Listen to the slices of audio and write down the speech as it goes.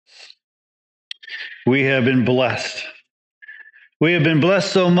We have been blessed. We have been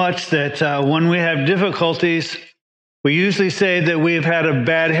blessed so much that when we have difficulties, we usually say that we've had a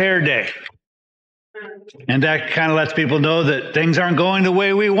bad hair day. And that kind of lets people know that things aren't going the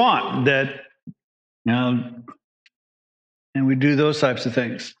way we want, and we do those types of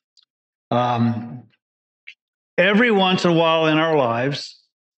things. Every once in a while in our lives,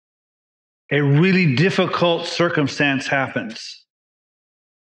 a really difficult circumstance happens.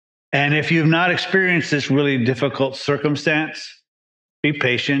 And if you've not experienced this really difficult circumstance, be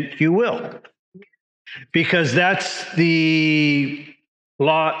patient, you will. Because that's the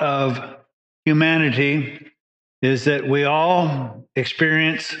lot of humanity, is that we all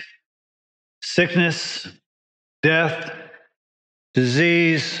experience sickness, death,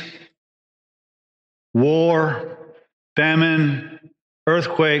 disease, war, famine,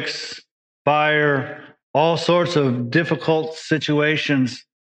 earthquakes, fire, all sorts of difficult situations.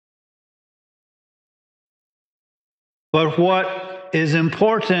 But what is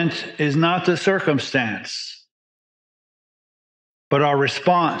important is not the circumstance, but our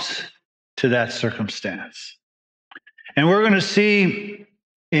response to that circumstance. And we're going to see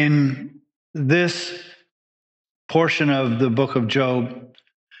in this portion of the book of Job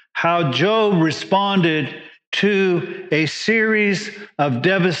how Job responded to a series of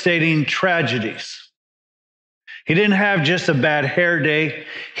devastating tragedies. He didn't have just a bad hair day.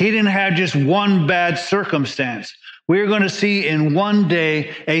 He didn't have just one bad circumstance. We're going to see in one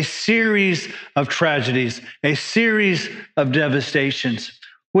day a series of tragedies, a series of devastations,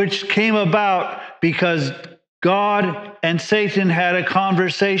 which came about because God and Satan had a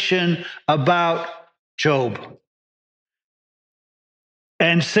conversation about Job.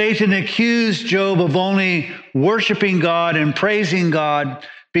 And Satan accused Job of only worshiping God and praising God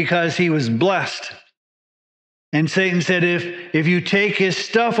because he was blessed. And Satan said, if you take his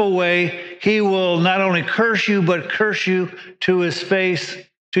stuff away, he will not only curse you, but curse you to his face,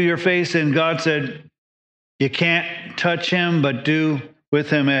 to your face. And God said, you can't touch him, but do with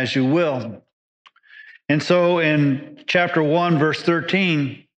him as you will. And so in chapter 1, verse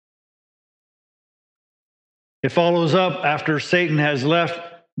 13, it follows up after Satan has left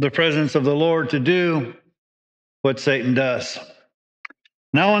the presence of the Lord to do what Satan does.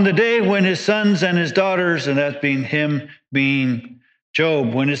 Now on the day when his sons and his daughters, and that being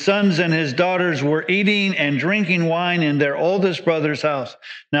Job, when his sons and his daughters were eating and drinking wine in their oldest brother's house.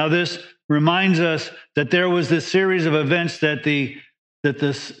 Now this reminds us that there was this series of events that the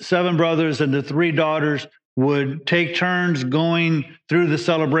 7 brothers and the 3 daughters would take turns going through the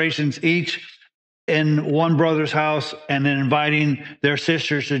celebrations, each in one brother's house, and then inviting their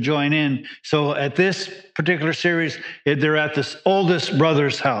sisters to join in. So at this particular series, they're at this oldest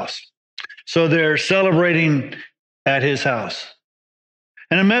brother's house. So they're celebrating at his house.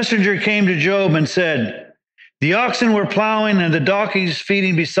 And a messenger came to Job and said, the oxen were plowing and the donkeys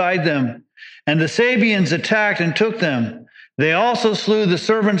feeding beside them, and the Sabeans attacked and took them. They also slew the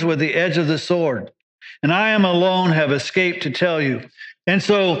servants with the edge of the sword. And I am alone have escaped to tell you. And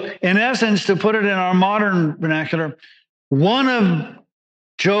so, in essence, to put it in our modern vernacular, one of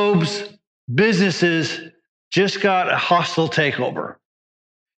Job's businesses just got a hostile takeover.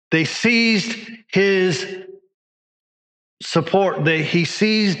 They seized his support. He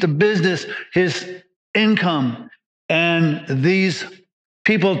seized the business, his income, and these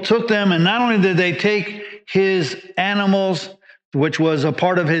people took them. And not only did they take his animals, which was a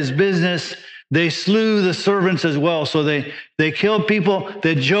part of his business, they slew the servants as well. So they killed people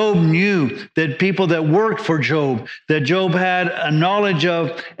that Job knew, that people that worked for Job, that Job had a knowledge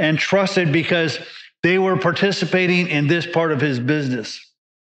of and trusted because they were participating in this part of his business.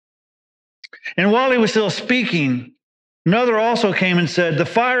 And while he was still speaking, another also came and said, the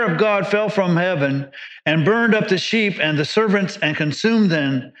fire of God fell from heaven and burned up the sheep and the servants and consumed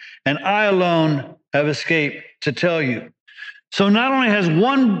them, and I alone have escaped to tell you. So not only has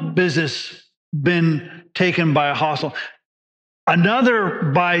one business been taken by a hostile,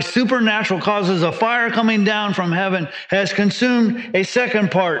 another, by supernatural causes, a fire coming down from heaven has consumed a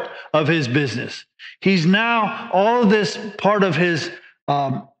second part of his business. He's now, all of this part of his,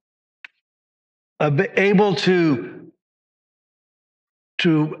 able to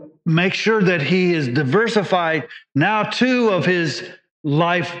make sure that he is diversified. Now 2 of his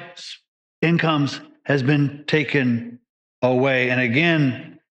life incomes has been taken away. And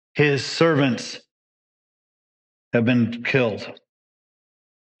again, his servants have been killed.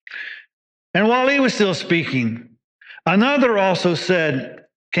 And while he was still speaking, another also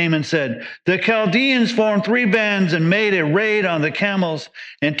came and said, the Chaldeans formed 3 bands and made a raid on the camels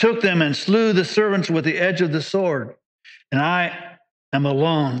and took them and slew the servants with the edge of the sword. And I am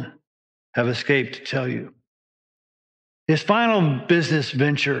alone have escaped to tell you. His final business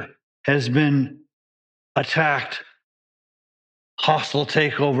venture has been attacked, hostile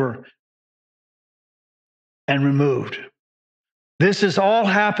takeover, and removed. This has all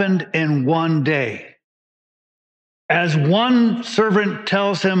happened in one day. As one servant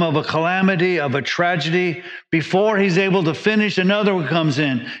tells him of a calamity, of a tragedy, before he's able to finish, another one comes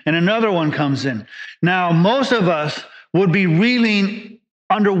in, and another one comes in. Now, most of us would be reeling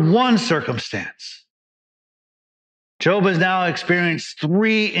under one circumstance. Job has now experienced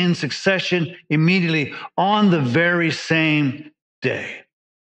 3 in succession immediately on the very same day.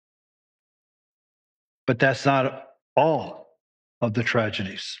 But that's not all of the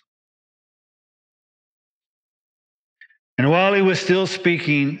tragedies. And while he was still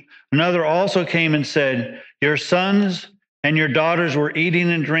speaking, another also came and said, "Your sons and your daughters were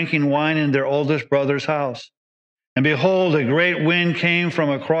eating and drinking wine in their oldest brother's house. And behold, a great wind came from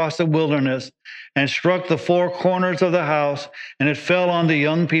across the wilderness and struck the 4 corners of the house, and it fell on the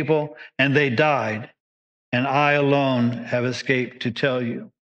young people, and they died. And I alone have escaped to tell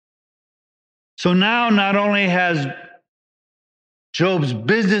you." So now not only has Job's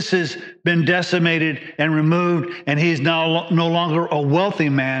businesses been decimated and removed, and he's now no longer a wealthy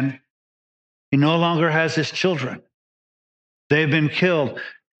man. He no longer has his children. They've been killed.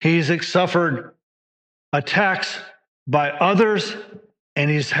 He's suffered attacks by others, and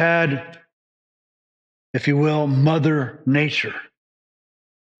he's had, if you will, Mother Nature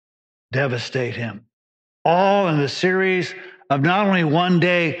devastate him. All in the series of not only one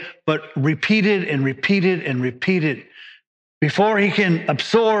day, but repeated and repeated and repeated. Before he can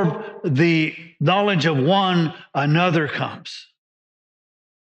absorb the knowledge of one, another comes.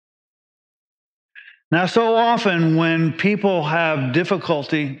 Now, so often when people have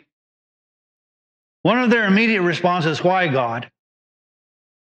difficulty, one of their immediate responses, "Why, God?"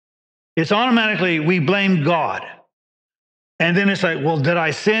 It's automatically, we blame God. And then it's like, well, did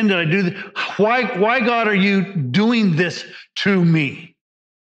I sin? Did I do this? Why, God, are you doing this to me?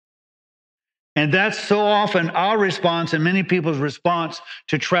 And that's so often our response and many people's response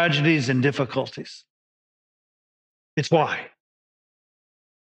to tragedies and difficulties. It's why.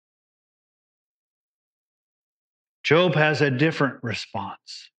 Job has a different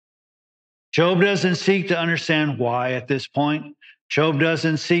response. Job doesn't seek to understand why at this point. Job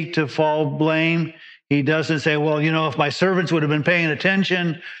doesn't seek to fall blame. He doesn't say, well, if my servants would have been paying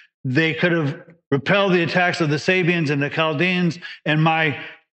attention, they could have repelled the attacks of the Sabians and the Chaldeans, and my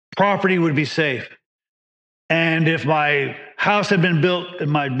property would be safe. And if my house had been built, and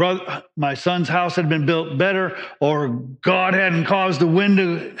my son's house had been built better, or God hadn't caused the wind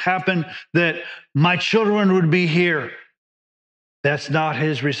to happen, that my children would be here. That's not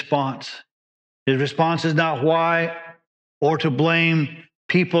his response. His response is not why or to blame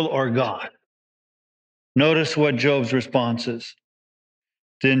people or God. Notice what Job's response is.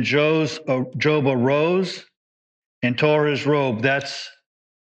 Then Job arose and tore his robe. That's,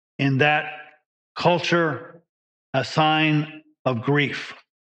 in that culture, a sign of grief,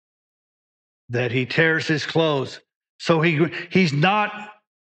 that he tears his clothes. So he's not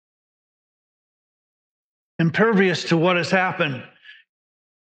impervious to what has happened.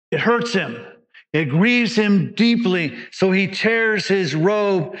 It hurts him. It grieves him deeply. So he tears his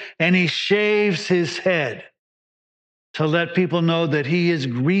robe and he shaves his head to let people know that he is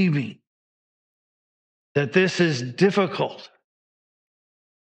grieving, that this is difficult.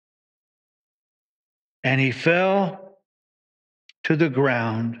 And he fell to the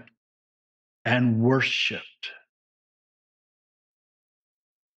ground and worshiped.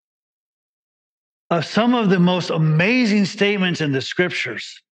 Of some of the most amazing statements in the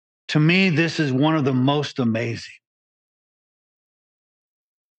scriptures, to me, this is one of the most amazing.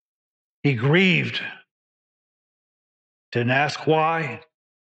 He grieved, didn't ask why,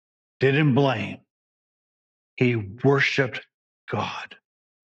 didn't blame. He worshiped God.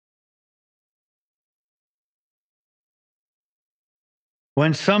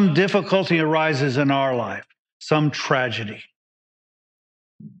 When some difficulty arises in our life, some tragedy,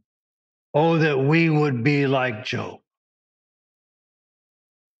 oh, that we would be like Job.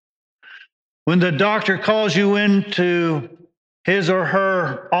 When the doctor calls you into his or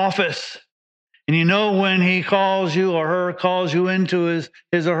her office, and when he calls you or her calls you into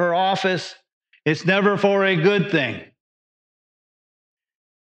his or her office, it's never for a good thing.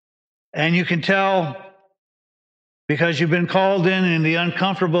 And you can tell because you've been called in the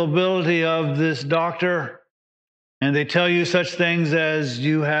uncomfortability of this doctor, and they tell you such things as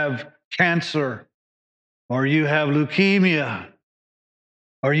you have cancer, or you have leukemia,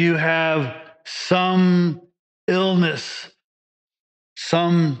 or you have some illness,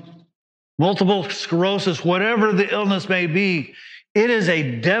 some multiple sclerosis, whatever the illness may be, it is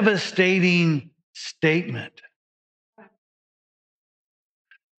a devastating statement.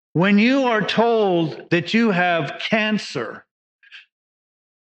 When you are told that you have cancer,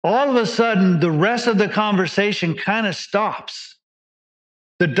 all of a sudden the rest of the conversation kind of stops.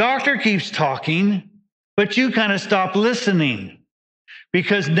 The doctor keeps talking, but you kind of stop listening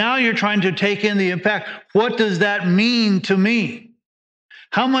because now you're trying to take in the impact. What does that mean to me?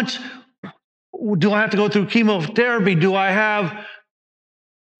 How much do I have to go through chemotherapy? Do I have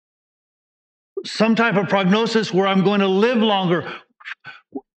some type of prognosis where I'm going to live longer?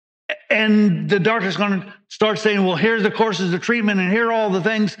 And the doctor's going to start saying, well, here's the courses of treatment and here are all the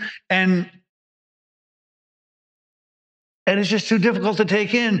things. And it's just too difficult to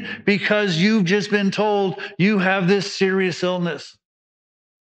take in because you've just been told you have this serious illness.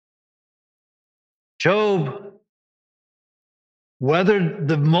 Job weathered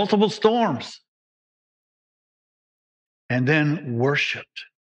the multiple storms and then worshiped.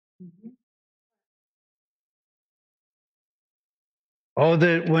 Oh,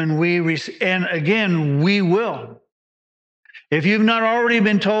 that when and again, we will. If you've not already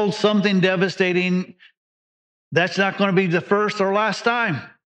been told something devastating, that's not going to be the first or last time.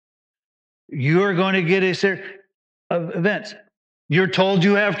 You're going to get a series of events. You're told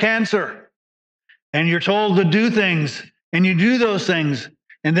you have cancer, and you're told to do things, and you do those things.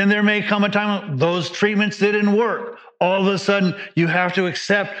 And then there may come a time when those treatments didn't work. All of a sudden, you have to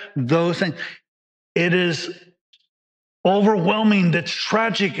accept those things. It is overwhelming. That's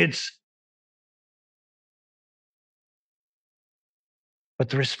tragic. But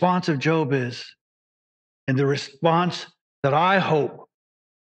the response of Job is, and the response that I hope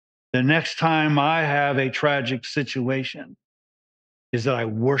the next time I have a tragic situation is that I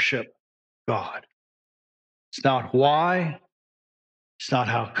worship God. It's not why. It's not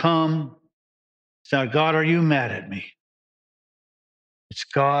how come. It's not, God, are you mad at me? It's,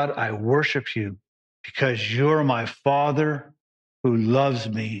 God, I worship you because you're my Father who loves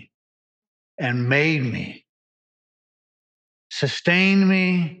me and made me, sustained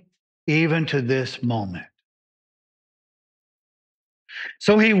me even to this moment.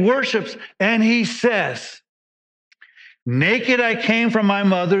 So he worships and he says, naked I came from my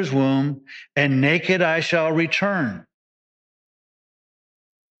mother's womb, and naked I shall return.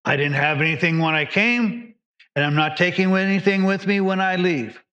 I didn't have anything when I came, and I'm not taking anything with me when I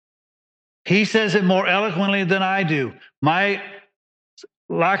leave. He says it more eloquently than I do. My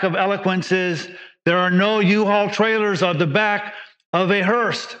lack of eloquence is there are no U-Haul trailers on the back of a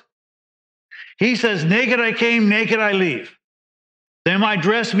hearse. He says, naked I came, naked I leave. They might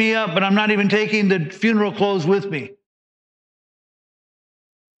dress me up, but I'm not even taking the funeral clothes with me.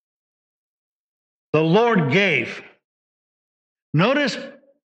 The Lord gave. Notice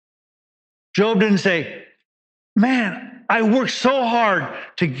Job didn't say, man, I worked so hard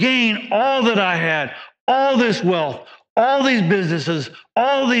to gain all that I had, all this wealth, all these businesses,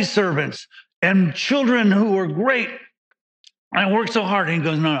 all these servants, and children who were great. I worked so hard. And he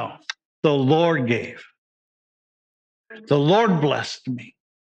goes, no. The Lord gave. The Lord blessed me.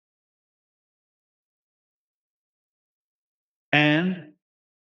 And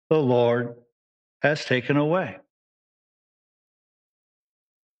the Lord has taken away.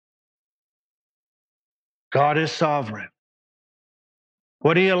 God is sovereign.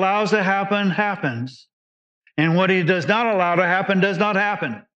 What he allows to happen, happens. And what he does not allow to happen, does not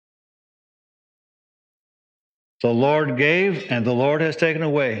happen. The Lord gave, and the Lord has taken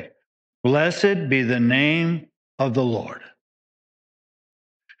away. Blessed be the name of the Lord.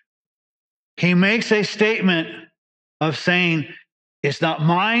 He makes a statement of saying, it's not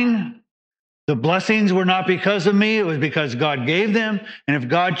mine. The blessings were not because of me. It was because God gave them. And if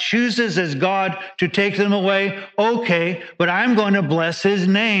God chooses as God to take them away, okay, but I'm going to bless his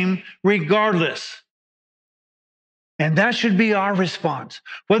name regardless. And that should be our response.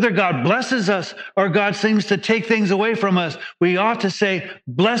 Whether God blesses us or God seems to take things away from us, we ought to say,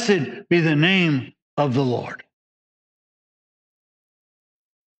 blessed be the name of the Lord.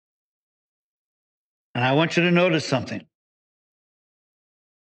 And I want you to notice something.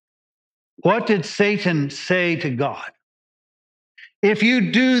 What did Satan say to God? If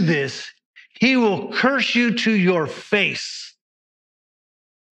you do this, he will curse you to your face.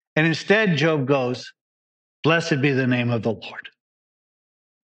 And instead, Job goes, blessed be the name of the Lord.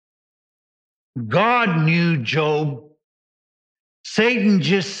 God knew Job. Satan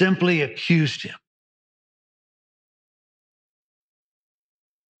just simply accused him.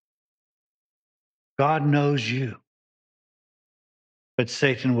 God knows you, but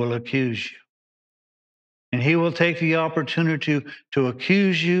Satan will accuse you. And he will take the opportunity to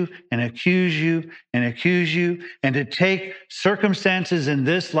accuse you and accuse you and accuse you, and to take circumstances in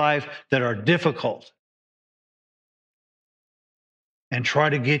this life that are difficult and try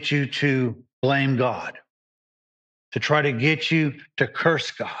to get you to blame God, to try to get you to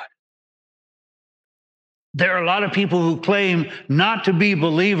curse God. There are a lot of people who claim not to be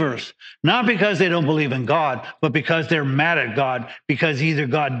believers, not because they don't believe in God, but because they're mad at God, because either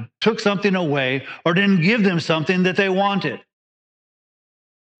God took something away or didn't give them something that they wanted.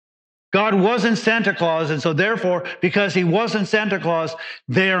 God wasn't Santa Claus, and so therefore, because he wasn't Santa Claus,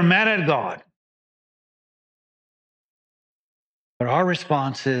 they are mad at God. But our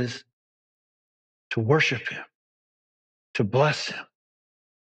response is to worship him, to bless him.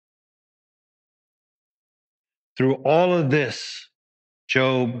 Through all of this,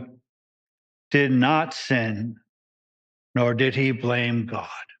 Job did not sin, nor did he blame God.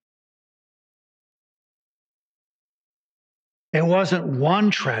 It wasn't one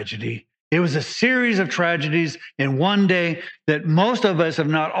tragedy. It was a series of tragedies in one day that most of us, if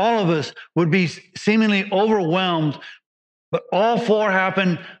not all of us, would be seemingly overwhelmed. But all four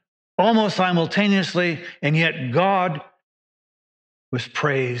happened almost simultaneously, and yet God was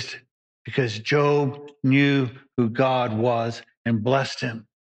praised because Job knew who God was and blessed him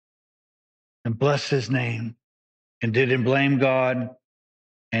and blessed his name and didn't blame God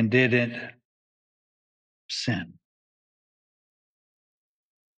and didn't sin.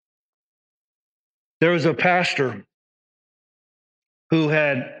 There was a pastor who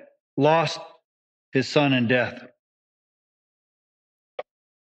had lost his son in death.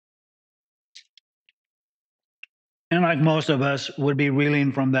 And like most of us would be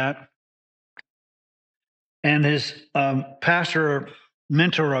reeling from that. And his pastor,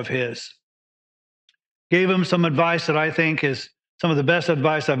 mentor of his, gave him some advice that I think is some of the best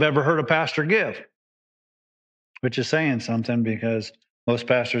advice I've ever heard a pastor give, which is saying something because most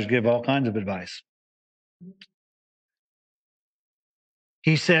pastors give all kinds of advice.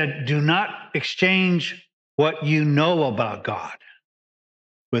 He said, do not exchange what you know about God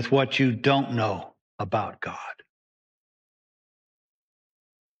with what you don't know about God.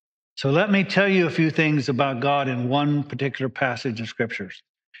 So let me tell you a few things about God in one particular passage of scriptures.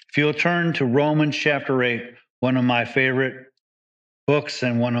 If you'll turn to Romans chapter 8, one of my favorite books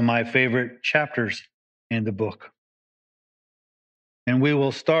and one of my favorite chapters in the book. And we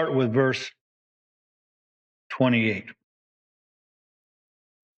will start with verse 28.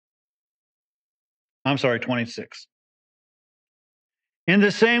 I'm sorry, 26. In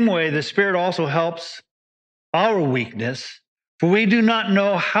the same way, the Spirit also helps our weakness, for we do not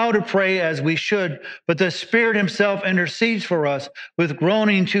know how to pray as we should, but the Spirit himself intercedes for us with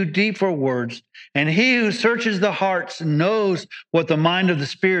groaning too deep for words. And he who searches the hearts knows what the mind of the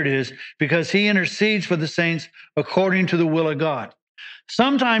Spirit is, because he intercedes for the saints according to the will of God.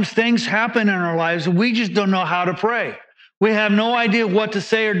 Sometimes things happen in our lives, and we just don't know how to pray. We have no idea what to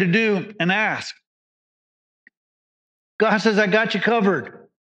say or to do and ask. God says, I got you covered.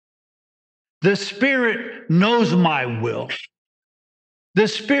 The Spirit knows my will. The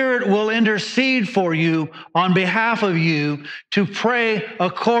Spirit will intercede for you on behalf of you to pray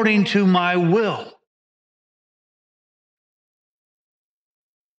according to my will.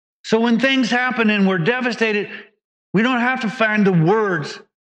 So when things happen and we're devastated, we don't have to find the words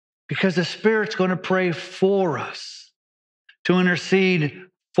because the Spirit's going to pray for us, to intercede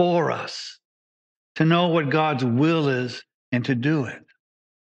for us, to know what God's will is and to do it.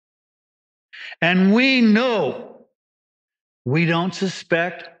 And we know, we don't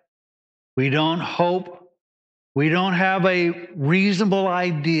suspect, we don't hope, we don't have a reasonable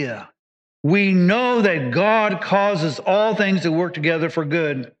idea. We know that God causes all things to work together for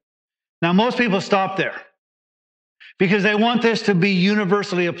good. Now, most people stop there because they want this to be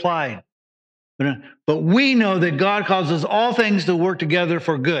universally applied. But we know that God causes all things to work together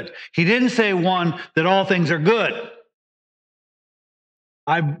for good. He didn't say, one, that all things are good.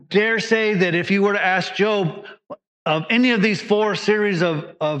 I dare say that if you were to ask Job of any of these four series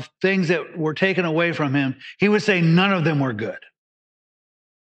of things that were taken away from him, he would say none of them were good.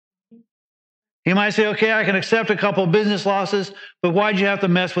 He might say, okay, I can accept a couple of business losses, but why'd you have to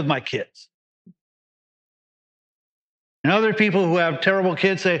mess with my kids? And other people who have terrible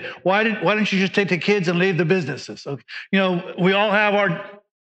kids say, why didn't you just take the kids and leave the businesses? Okay. You know, we all have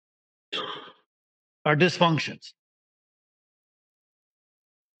our dysfunctions.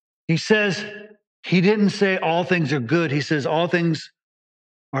 He says, he didn't say all things are good. He says all things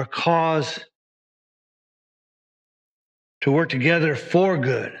are caused to work together for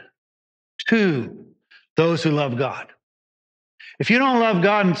good to those who love God. If you don't love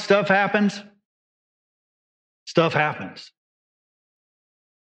God and stuff happens, Stuff happens.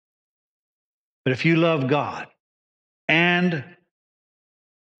 But if you love God, and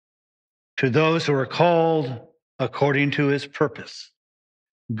to those who are called according to his purpose,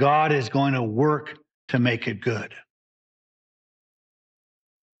 God is going to work to make it good.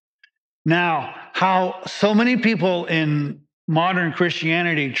 Now, how so many people in modern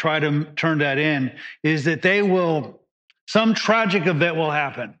Christianity try to turn that in is that some tragic event will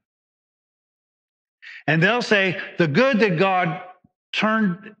happen. And they'll say, the good that God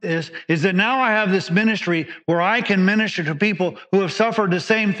turned is that now I have this ministry where I can minister to people who have suffered the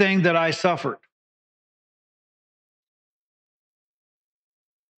same thing that I suffered.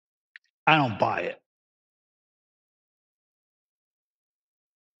 I don't buy it.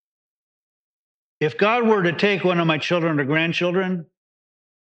 If God were to take one of my children or grandchildren,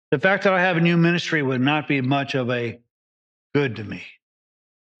 the fact that I have a new ministry would not be much of a good to me.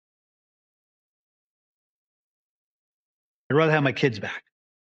 I'd rather have my kids back.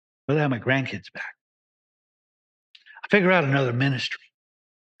 I'd rather have my grandkids back. I figure out another ministry.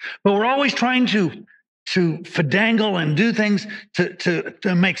 But we're always trying to finagle and do things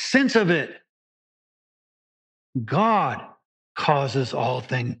to make sense of it. God causes all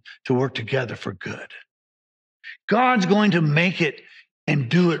things to work together for good. God's going to make it and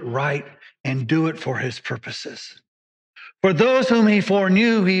do it right and do it for his purposes. For those whom he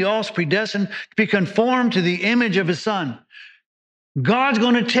foreknew, he also predestined to be conformed to the image of his Son. God's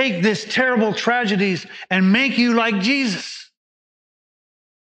going to take these terrible tragedies and make you like Jesus.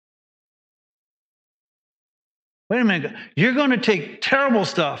 Wait a minute. You're going to take terrible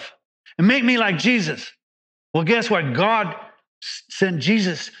stuff and make me like Jesus. Well, guess what? God sent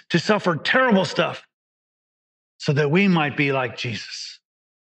Jesus to suffer terrible stuff so that we might be like Jesus.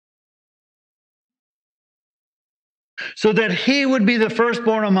 So that he would be the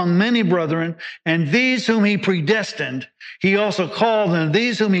firstborn among many brethren, and these whom he predestined, he also called, and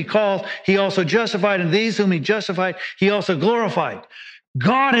these whom he called, he also justified, and these whom he justified, he also glorified.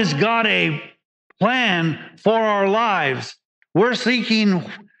 God has got a plan for our lives. We're seeking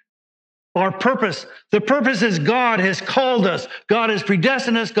our purpose. The purpose is God has called us. God has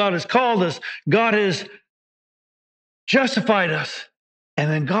predestined us. God has called us. God has justified us.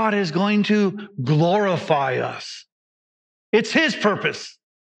 And then God is going to glorify us. It's his purpose.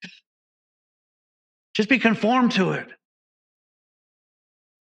 Just be conformed to it.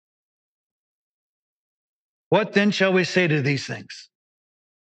 What then shall we say to these things?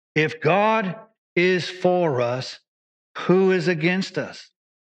 If God is for us, who is against us?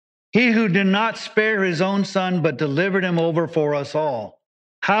 He who did not spare his own Son, but delivered him over for us all,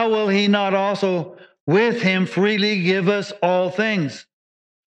 how will he not also with him freely give us all things?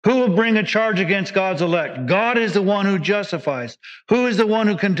 Who will bring a charge against God's elect? God is the one who justifies. Who is the one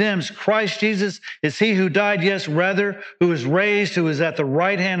who condemns? Christ Jesus is he who died, yes, rather, who is raised, who is at the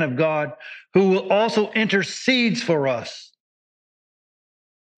right hand of God, who will also intercedes for us.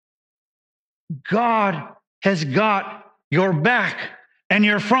 God has got your back and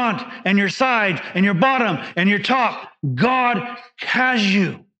your front and your side and your bottom and your top. God has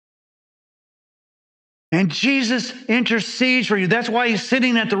you. And Jesus intercedes for you. That's why he's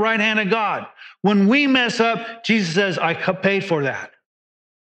sitting at the right hand of God. When we mess up, Jesus says, I paid for that.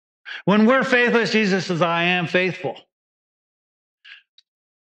 When we're faithless, Jesus says, I am faithful.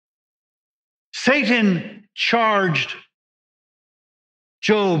 Satan charged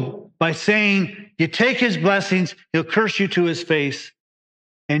Job by saying, you take his blessings, he'll curse you to his face.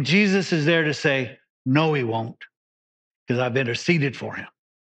 And Jesus is there to say, no, he won't, because I've interceded for him.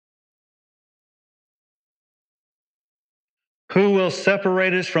 Who will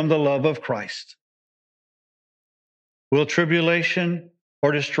separate us from the love of Christ? Will tribulation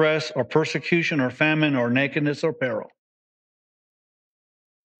or distress or persecution or famine or nakedness or peril?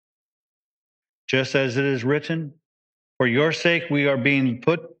 Just as it is written, for your sake we are being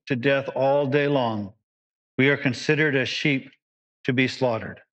put to death all day long. We are considered as sheep to be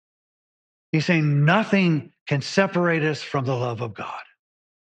slaughtered. He's saying nothing can separate us from the love of God.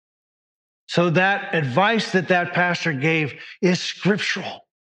 So that advice that pastor gave is scriptural.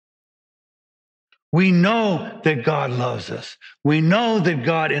 We know that God loves us. We know that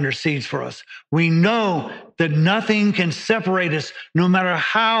God intercedes for us. We know that nothing can separate us, no matter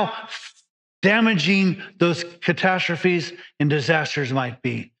how damaging those catastrophes and disasters might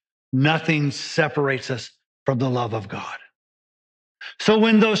be. Nothing separates us from the love of God. So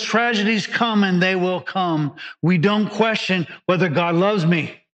when those tragedies come, and they will come, we don't question whether God loves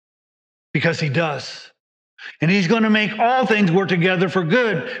me, because he does. And he's going to make all things work together for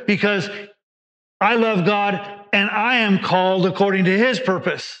good, because I love God and I am called according to his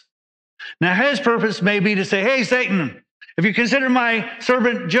purpose. Now, his purpose may be to say, hey, Satan, if you consider my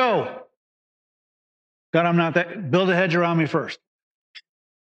servant Joe, God, I'm not that, build a hedge around me first.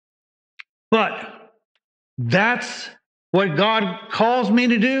 But that's what God calls me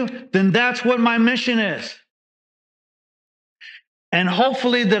to do, then that's what my mission is. And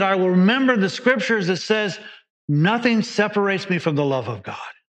hopefully that I will remember the scriptures that says, nothing separates me from the love of God,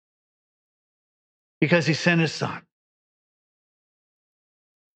 because he sent his son.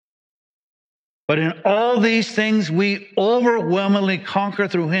 But in all these things, we overwhelmingly conquer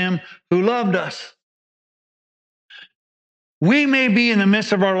through him who loved us. We may be in the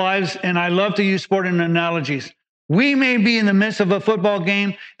midst of our lives, and I love to use sporting analogies. We may be in the midst of a football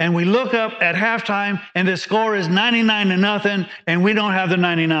game, and we look up at halftime, and the score is 99-0, and we don't have the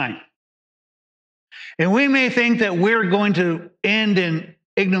 99. And we may think that we're going to end in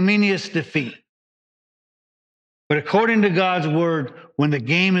ignominious defeat. But according to God's word, when the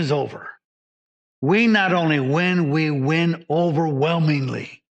game is over, we not only win, we win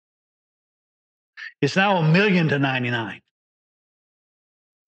overwhelmingly. It's now 1,000,000 to 99.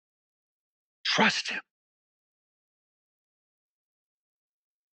 Trust him.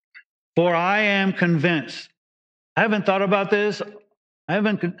 For I am convinced. I haven't thought about this.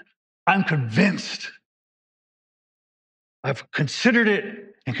 I'm convinced. I've considered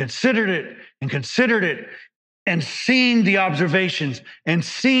it and considered it and considered it and seen the observations and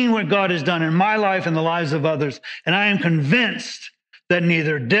seen what God has done in my life and the lives of others. And I am convinced that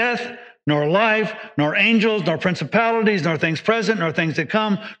neither death, nor life, nor angels, nor principalities, nor things present, nor things to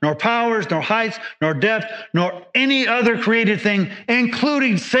come, nor powers, nor heights, nor depth, nor any other created thing,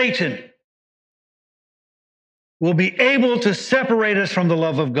 including Satan, will be able to separate us from the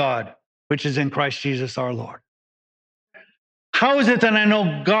love of God, which is in Christ Jesus our Lord. How is it that I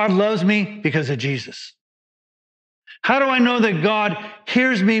know God loves me? Because of Jesus. How do I know that God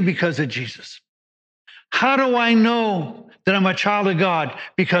hears me? Because of Jesus. How do I know that I'm a child of God?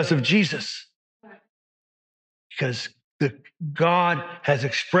 Because of Jesus. Because God has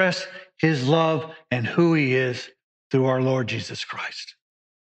expressed his love and who he is through our Lord Jesus Christ.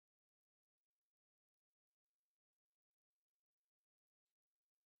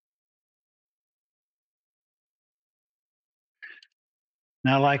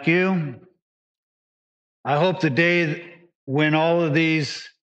 Now, like you, I hope the day when all of these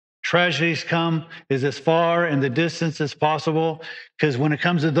tragedies come is as far in the distance as possible, because when it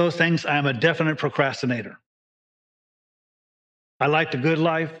comes to those things, I'm a definite procrastinator. I like the good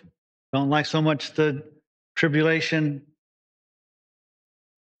life, don't like so much the tribulation.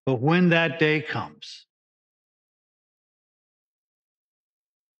 But when that day comes,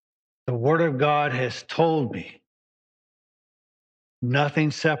 the Word of God has told me nothing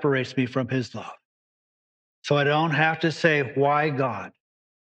separates me from his love. So I don't have to say, why God?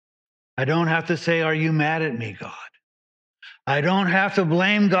 I don't have to say, are you mad at me, God? I don't have to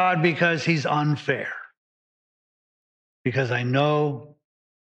blame God because he's unfair. Because I know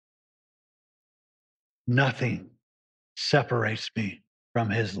nothing separates me from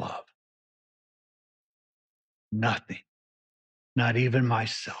his love. Nothing. Not even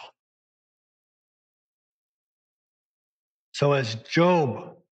myself. So as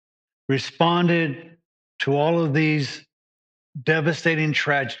Job responded to all of these devastating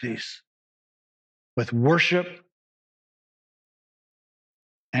tragedies with worship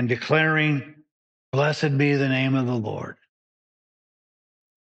and declaring, blessed be the name of the Lord,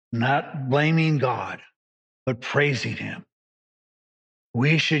 not blaming God, but praising him,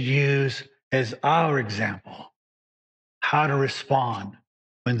 we should use as our example how to respond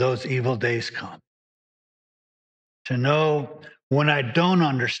when those evil days come. To know when I don't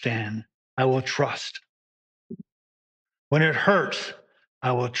understand, I will trust. When it hurts,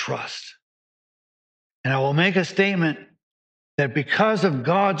 I will trust. And I will make a statement that because of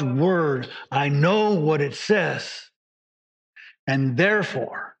God's word, I know what it says. And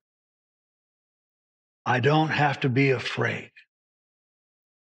therefore, I don't have to be afraid,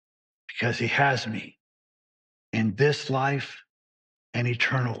 because he has me in this life and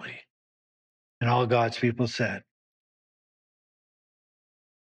eternally. And all God's people said,